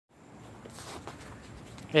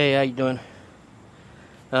Hey, how you doing?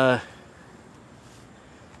 Don't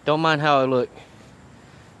mind how I look.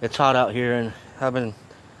 It's hot out here, and I've been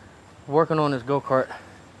working on this go-kart,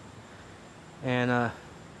 and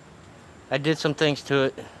I did some things to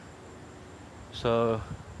it. So,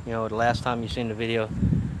 you know, the last time you seen the video,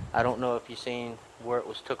 I don't know if you seen where it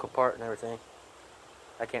was took apart and everything.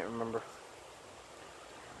 I can't remember.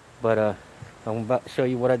 But I'm about to show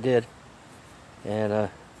you what I did, and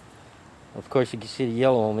of course you can see the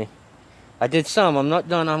yellow on me. I did some. I'm not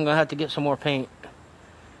done. I'm gonna have to get some more paint.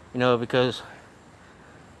 You know, because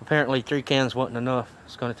apparently 3 cans wasn't enough.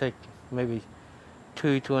 It's gonna take maybe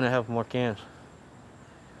 2.5 more cans.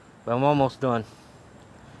 But I'm almost done.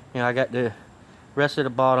 You know, I got the rest of the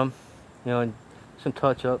bottom, you know, and some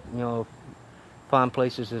touch up, you know, find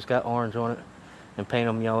places that's got orange on it and paint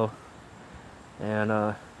them yellow. And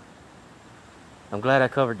I'm glad I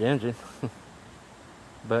covered the engine.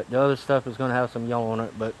 But the other stuff is gonna have some yellow on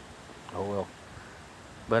it, but oh well.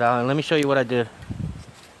 But let me show you what I did.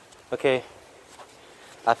 Okay,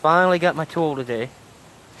 I finally got my tool today,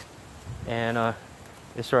 and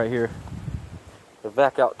it's right here. The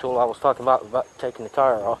back out tool I was talking about taking the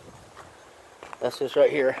tire off. That's this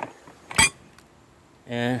right here.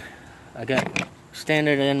 And I got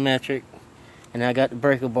standard and metric, and I got the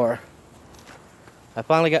breaker bar. I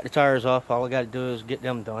finally got the tires off. All I got to do is get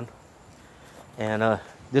them done. And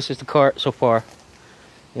this is the cart so far.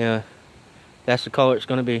 Yeah, that's the color it's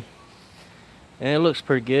going to be. And it looks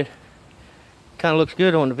pretty good. Kind of looks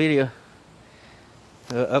good on the video.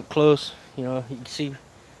 Up close, you know, you can see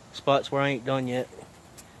spots where I ain't done yet.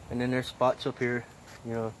 And then there's spots up here,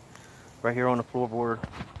 you know, right here on the floorboard.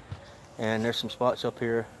 And there's some spots up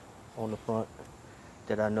here on the front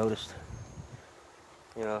that I noticed.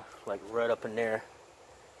 You know, like right up in there.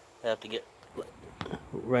 I have to get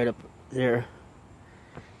right up there.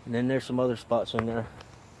 And then there's some other spots in there.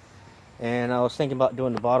 And I was thinking about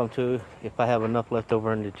doing the bottom too, if I have enough left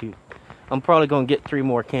over in the tube. I'm probably going to get 3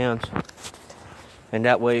 more cans. And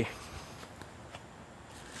that way,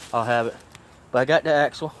 I'll have it. But I got the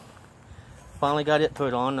axle. Finally got it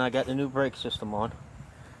put on. And I got the new brake system on.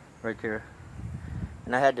 Right there.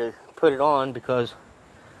 And I had to put it on because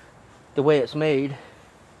the way it's made,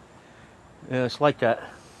 you know, it's like that.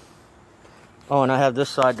 Oh, and I have this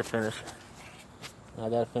side to finish. I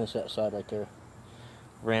got to finish that side right there.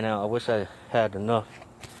 Ran out. I wish I had enough.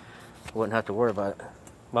 I wouldn't have to worry about it.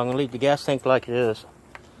 But I'm going to leave the gas tank like it is.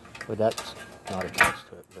 But that's not attached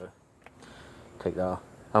to it. But take that off.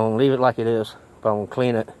 I'm going to leave it like it is. But I'm going to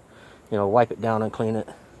clean it. You know, wipe it down and clean it.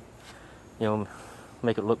 You know,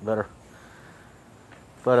 make it look better.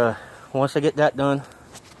 But once I get that done,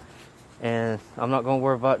 and I'm not going to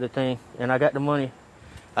worry about the thing. And I got the money.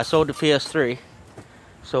 I sold the PS3.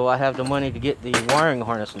 So I have the money to get the wiring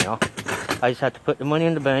harness now. I just have to put the money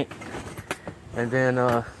in the bank. And then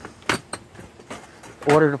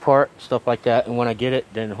order the part, stuff like that, and when I get it,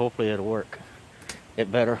 then hopefully it'll work.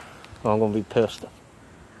 It better, or I'm gonna be pissed.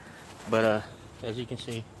 But as you can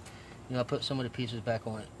see, you know, I put some of the pieces back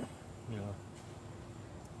on it. You know,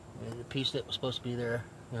 the piece that was supposed to be there,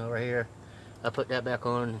 you know, right here, I put that back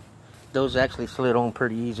on. Those actually slid on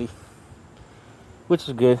pretty easy, which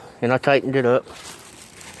is good. And I tightened it up.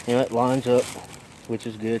 You know, it lines up, which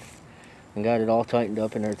is good, and got it all tightened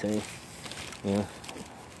up and everything. Yeah.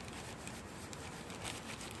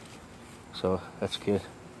 So that's good.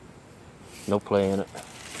 No play in it.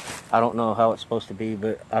 I don't know how it's supposed to be,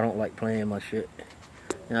 but I don't like playing my shit.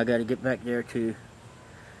 And I got to get back there too.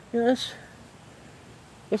 Yeah,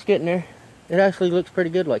 it's getting there. It actually looks pretty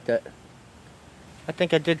good like that. I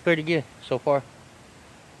think I did pretty good so far.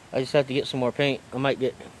 I just have to get some more paint. I might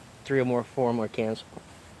get 3 or more, 4 more cans.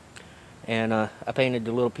 And I painted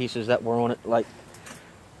the little pieces that were on it, like,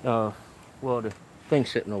 well, the thing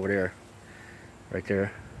sitting over there, right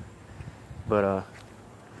there. But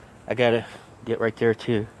I gotta get right there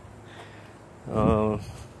too.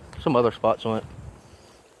 Some other spots on it,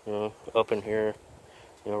 you know, up in here,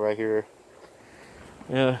 you know, right here.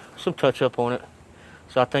 Yeah, some touch up on it.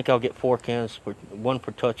 So I think I'll get 4 cans, for 1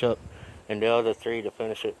 for touch up, and the other 3 to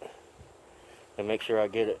finish it, and make sure I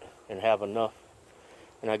get it and have enough.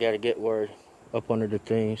 And I gotta get where up under the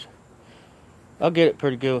things. I'll get it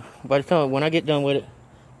pretty good. By the time when I get done with it,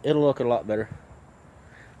 it'll look a lot better.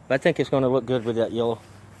 But I think it's gonna look good with that yellow.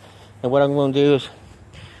 And what I'm gonna do is,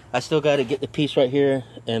 I still gotta get the piece right here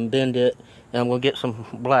and bend it, and I'm gonna get some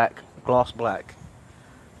black, gloss black,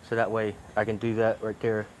 so that way I can do that right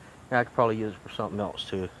there. And I could probably use it for something else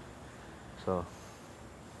too. So,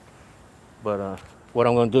 but what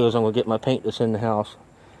I'm gonna do is I'm gonna get my paint that's in the house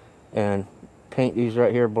and paint these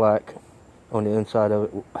right here black, on the inside of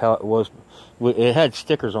it, how it was. It had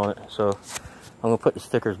stickers on it, so I'm gonna put the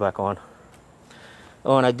stickers back on.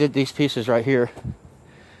 Oh, and I did these pieces right here.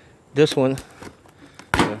 This one,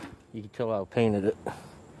 you can tell I painted it. I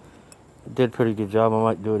did a pretty good job. I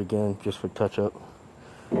might do it again just for touch up.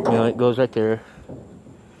 You know, it goes right there.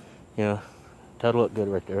 You know, that'll look good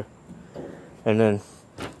right there. And then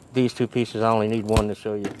these two pieces, I only need one to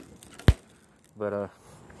show you. But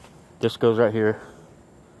this goes right here.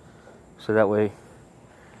 So that way,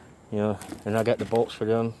 you know, and I got the bolts for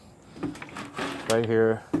them right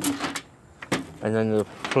here. And then the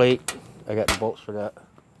plate, I got the bolts for that.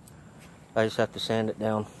 I just have to sand it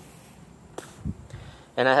down.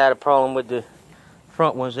 And I had a problem with the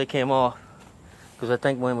front ones. They came off because I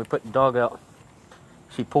think when we put the dog out,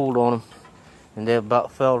 she pulled on them and they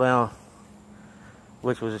about fell down,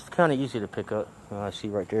 which was kind of easy to pick up. I see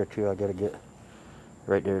right there too. I gotta get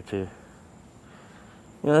right there too.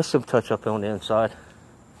 You know, there's some touch up on the inside.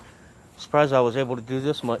 Surprised I was able to do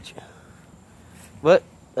this much, but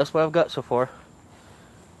that's what I've got so far.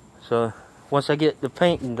 So once I get the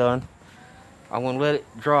painting done, I'm gonna let it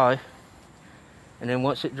dry, and then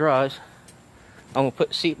once it dries, I'm gonna put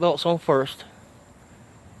the seat belts on first,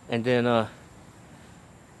 and then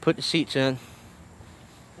put the seats in,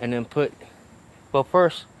 and then well,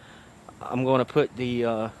 first I'm gonna put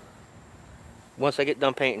the once I get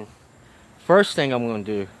done painting, first thing I'm gonna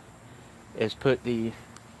do is put the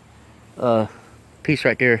piece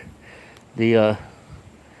right there, the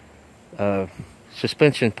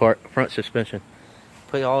suspension part, front suspension.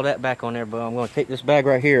 Put all that back on there, but I'm going to take this bag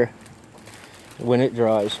right here when it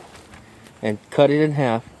dries and cut it in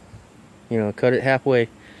half. You know, cut it halfway,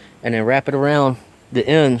 and then wrap it around the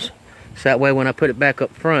ends, so that way when I put it back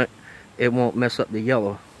up front, it won't mess up the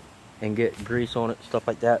yellow and get grease on it, stuff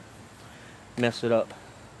like that, mess it up.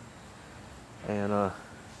 And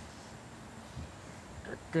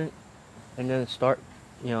then start,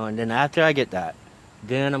 you know, and then after I get that,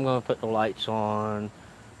 then I'm going to put the lights on,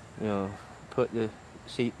 you know, put the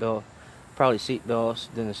seat belt, probably seat belts,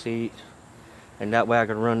 then the seat, and that way I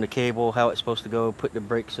can run the cable how it's supposed to go, put the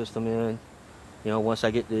brake system in. You know, once I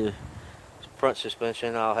get the front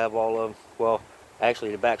suspension, I'll have all of them. Well,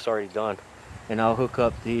 actually the back's already done, and I'll hook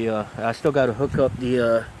up the I still got to hook up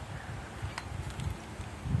the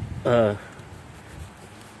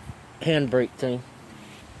handbrake thing,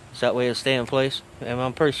 so that way it'll stay in place. And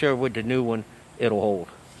I'm pretty sure with the new one it'll hold,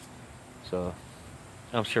 so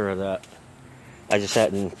I'm sure of that. I just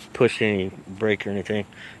hadn't pushed any brake or anything.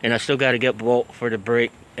 And I still got to get bolt for the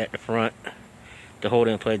brake at the front to hold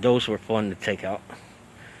it in place. Those were fun to take out,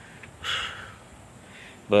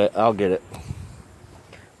 but I'll get it.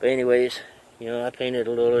 But anyways, you know, I painted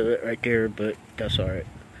a little bit right there, but that's alright.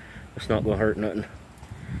 It's not gonna hurt nothing.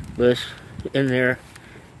 But it's in there,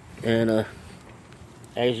 and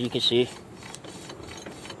as you can see,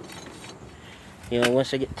 you know,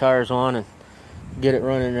 once I get tires on and get it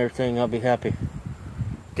running and everything, I'll be happy.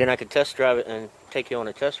 Then I can test drive it and take you on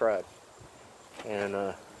a test ride, and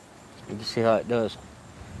you can see how it does.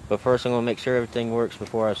 But first I'm going to make sure everything works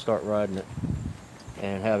before I start riding it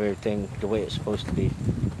and have everything the way it's supposed to be.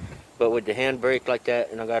 But with the handbrake like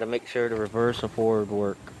that, and I got to make sure the reverse and forward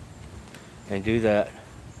work and do that.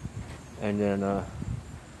 And then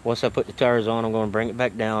once I put the tires on, I'm going to bring it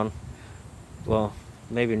back down. Well,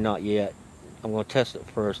 maybe not yet. I'm going to test it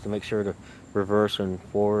first to make sure the reverse and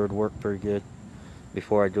forward work pretty good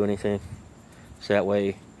before I do anything, so that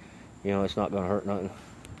way, you know, it's not going to hurt nothing.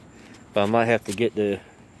 But I might have to get the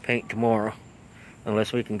paint tomorrow,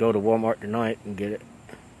 unless we can go to Walmart tonight and get it,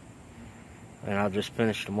 and I'll just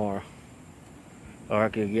finish tomorrow. Or I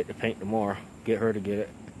could get the paint tomorrow, get her to get it.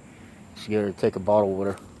 Just get her to take a bottle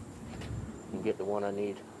with her and get the one I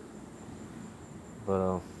need.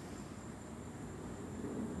 But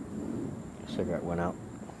cigarette went out.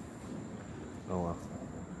 Oh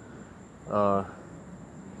well.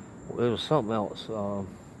 It was something else. Well,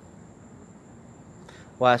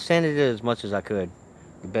 I sanded it as much as I could,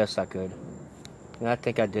 the best I could, and I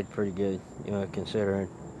think I did pretty good, you know, considering,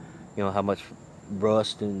 you know, how much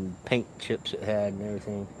rust and paint chips it had and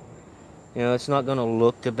everything. You know, it's not gonna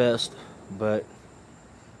look the best, but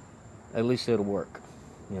at least it'll work.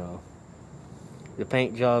 You know, the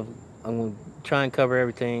paint job, I'm gonna try and cover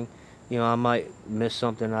everything. You know, I might miss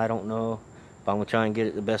something, I don't know, but I'm gonna try and get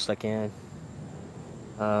it the best I can.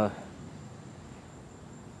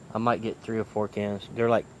 I might get 3 or 4 cans. They're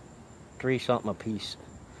like $3 something a piece,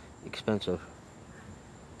 expensive.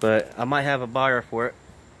 But I might have a buyer for it,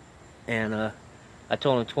 and I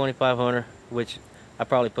told him $2,500, which I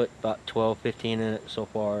probably put about 12, 15 in it so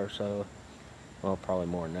far. So, well, probably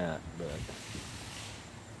more than that, but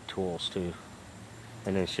tools too,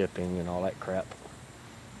 and then shipping and all that crap.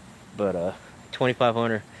 But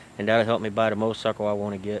 $2,500, and that'll help me buy the motorcycle I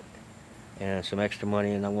want to get, and some extra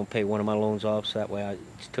money, and I'm gonna pay one of my loans off, so that way I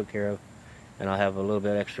just took care of, and I'll have a little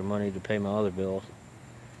bit extra money to pay my other bills.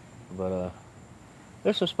 But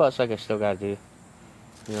there's some spots like I still gotta do.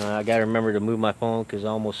 You know, I gotta remember to move my phone because I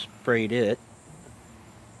almost sprayed it.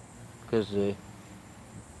 Because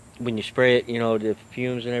when you spray it, you know, the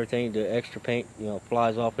fumes and everything, the extra paint, you know,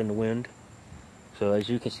 flies off in the wind. So as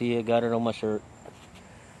you can see, I got it on my shirt.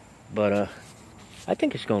 But I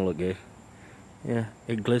think it's gonna look good. Yeah,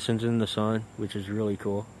 it glistens in the sun, which is really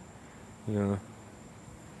cool. You know,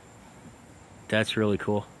 that's really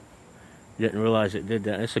cool. Didn't realize it did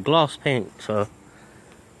that. It's a gloss paint, so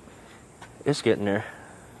it's getting there.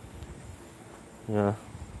 Yeah.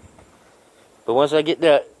 But once I get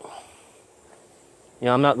that, you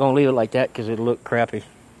know, I'm not gonna leave it like that because it'll look crappy.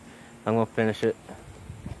 I'm gonna finish it,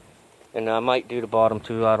 and I might do the bottom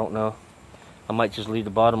too. I don't know. I might just leave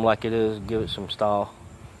the bottom like it is, give it some style.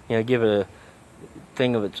 You know, give it a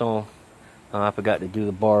thing of its own. I forgot to do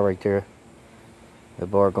the bar right there. The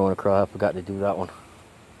bar going across. I forgot to do that one.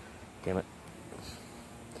 Damn it.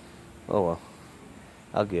 Oh well.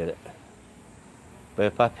 I'll get it. But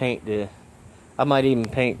if I paint I might even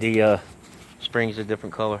paint the springs a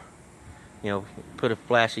different color. You know, put a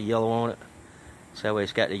flash of yellow on it, so that way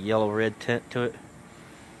it's got the yellow-red tint to it.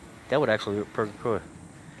 That would actually look pretty cool.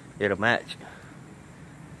 It'll match.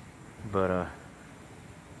 But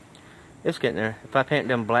it's getting there. If I paint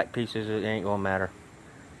them black pieces, it ain't gonna matter.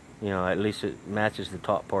 You know, at least it matches the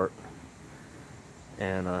top part.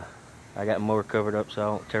 And I got the motor covered up so I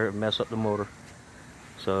don't tear it and mess up the motor.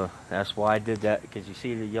 So that's why I did that, because you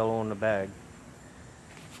see the yellow on the bag.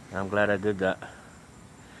 And I'm glad I did that.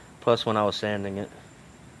 Plus, when I was sanding it,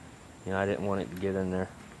 you know, I didn't want it to get in there.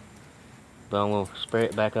 But I'm going to spray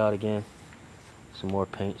it back out again. Some more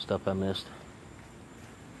paint stuff I missed.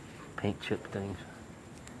 Paint chip things.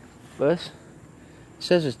 But it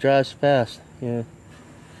says it dries fast. Yeah,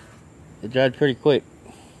 it dried pretty quick.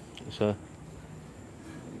 So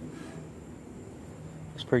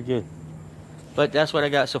it's pretty good. But that's what I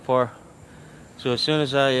got so far. So as soon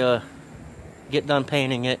as I get done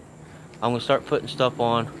painting it, I'm going to start putting stuff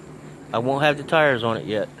on. I won't have the tires on it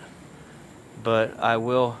yet, but I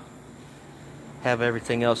will have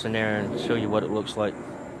everything else in there and show you what it looks like.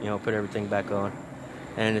 You know, put everything back on.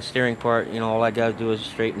 And the steering part, you know, all I gotta do is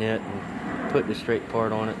straighten it and put the straight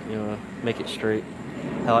part on it, you know, make it straight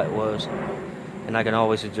how it was. And I can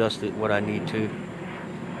always adjust it what I need to,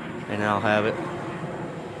 and I'll have it.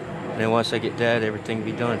 And then once I get that, everything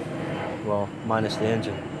will be done. Well, minus the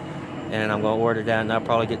engine. And I'm gonna order that, and I'll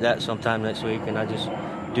probably get that sometime next week, and I just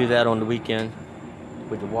do that on the weekend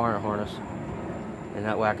with the wiring harness, and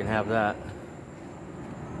that way I can have that.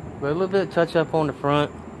 But a little bit of touch up on the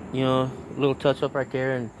front, you know, a little touch up right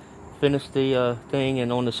there, and finish the thing,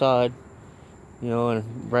 and on the side, you know,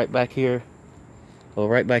 and right back here, well,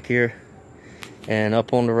 right back here, and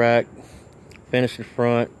up on the rack, finish the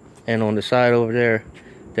front, and on the side over there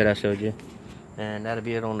that I showed you, and that'll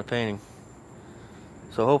be it on the painting.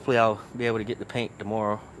 So hopefully I'll be able to get the paint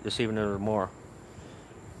tomorrow, this evening or tomorrow.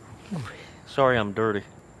 Sorry I'm dirty.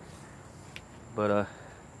 But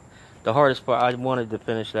the hardest part, I wanted to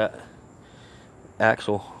finish that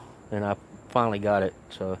axle, and I finally got it,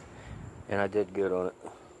 so, and I did good on it.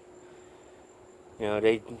 You know,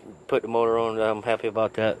 they put the motor on, I'm happy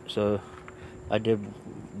about that, so I did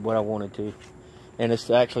what I wanted to. And it's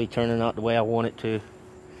actually turning out the way I want it to.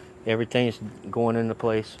 Everything is going into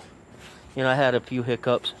place. You know, I had a few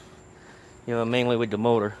hiccups, you know, mainly with the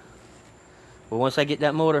motor. But once I get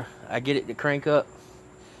that motor, I get it to crank up.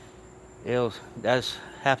 That's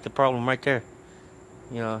half the problem right there.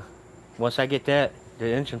 You know, once I get that, the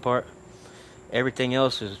engine part, everything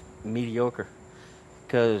else is mediocre.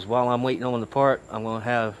 Because while I'm waiting on the part, I'm going to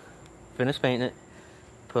have finished painting it,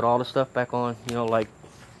 put all the stuff back on, you know, like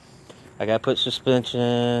I got to put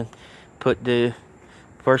suspension, put the,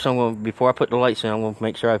 first I'm going to, before I put the lights in, I'm going to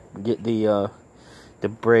make sure I get the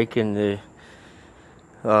brake and the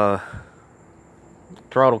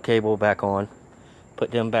throttle cable back on,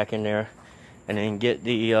 put them back in there, and then get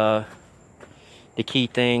the key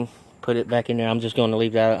thing, put it back in there. I'm just going to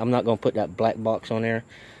leave that, I'm not going to put that black box on there.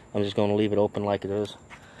 I'm just going to leave it open like it is,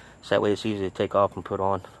 so that way it's easy to take off and put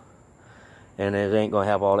on, and it ain't going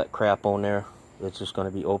to have all that crap on there. It's just going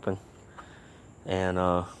to be open. And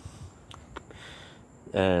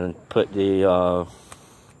put the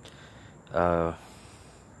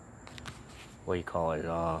what do you call it,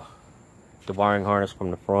 the wiring harness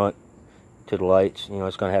from the front to the lights. You know,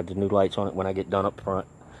 it's going to have the new lights on it when I get done up front,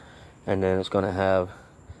 and then it's going to have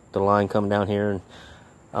the line come down here, and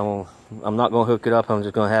I'm not going to hook it up. I'm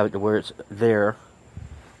just going to have it to where it's there,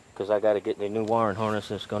 because I got to get the new wiring harness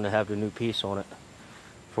that's going to have the new piece on it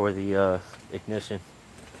for the ignition,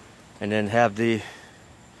 and then have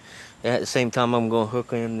at the same time I'm going to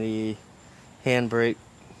hook in the handbrake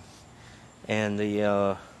and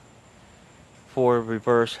the forward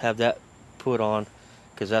reverse, have that put on,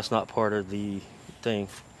 because that's not part of the thing,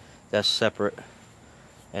 that's separate,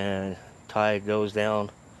 and tie those down,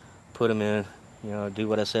 put them in, do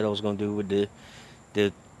what I said I was going to do with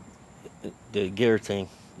the gear thing,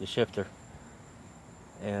 the shifter,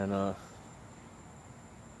 and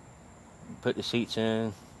put the seats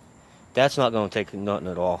in. That's not going to take nothing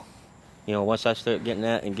at all. Once I start getting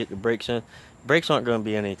that and get the brakes in, brakes aren't going to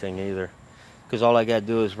be anything either, because all I got to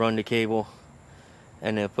do is run the cable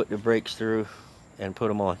and then put the brakes through and put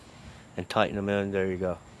them on and tighten them in. There you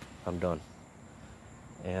go, I'm done.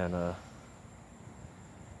 And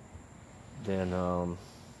then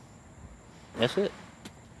that's it.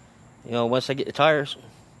 Once I get the tires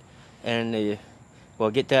and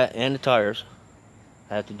get that and the tires,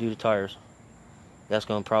 I have to do the tires. That's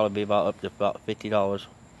going to probably be up to about $50.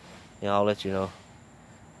 I'll let you know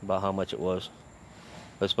about how much it was.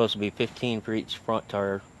 But it's supposed to be $15 for each front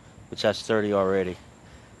tire, which that's $30 already.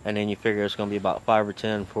 And then you figure it's going to be about $5 or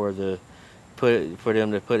 $10 for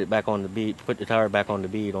them to put it back on the bead, put the tire back on the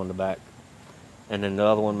bead on the back. And then the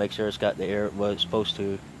other one, make sure it's got the air what it's supposed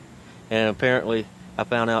to. And apparently, I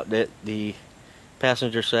found out that the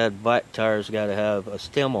passenger side back tires got to have a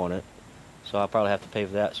stem on it, so I'll probably have to pay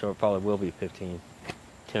for that. So it probably will be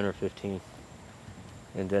 10 or 15.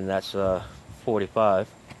 And then that's 45.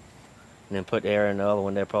 And then put air in the other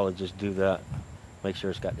one. They'll probably just do that, make sure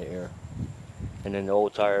it's got the air. And then the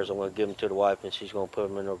old tires, I'm going to give them to the wife, and she's going to put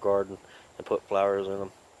them in her garden and put flowers in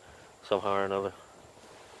them somehow or another.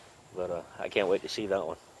 But I can't wait to see that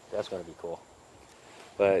one. That's going to be cool.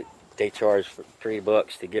 But they charge for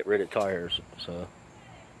 $3 to get rid of tires. So,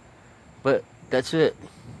 but that's it.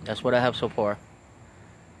 That's what I have so far.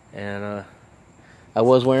 And I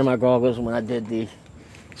was wearing my goggles when I did the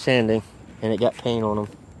sanding, and it got paint on them.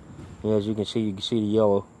 As you can see the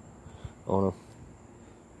yellow on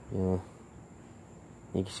them.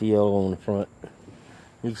 You can see yellow on the front.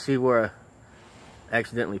 You can see where I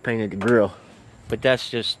accidentally painted the grill, but that's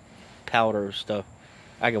just powder stuff.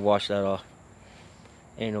 I can wash that off.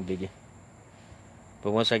 Ain't no biggie.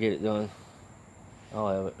 But once I get it done, I'll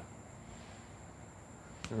have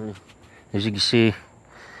it. As you can see,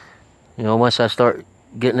 once I start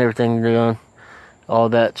getting everything done, all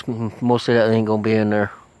that, most of that ain't gonna be in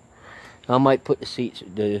there. I might put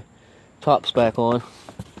the tops back on,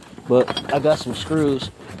 but I got some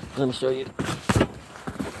screws. Let me show you.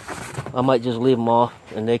 I might just leave them off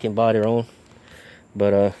and they can buy their own.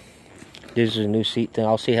 But this is a new seat thing.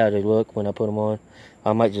 I'll see how they look when I put them on.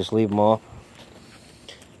 I might just leave them off,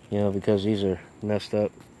 because these are messed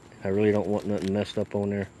up. I really don't want nothing messed up on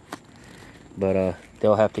there. But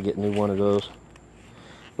they'll have to get a new one of those.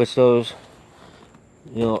 Which those,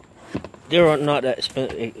 they're not that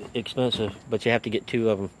expensive, but you have to get 2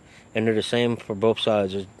 of them. And they're the same for both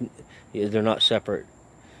sides. They're not separate.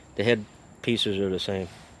 The head pieces are the same.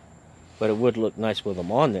 But it would look nice with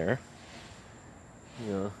them on there.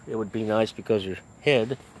 It would be nice because your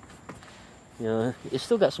head, it's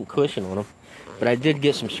still got some cushion on them. But I did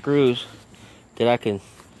get some screws that I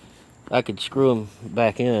could screw them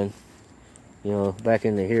back in, back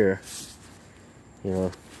into here,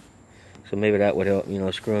 So maybe that would help,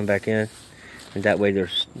 screw them back in, and that way they're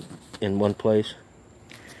in one place.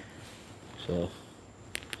 So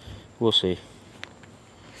we'll see.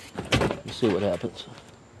 We'll see what happens.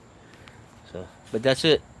 So, but that's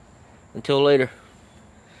it. Until later.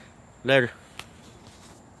 Later.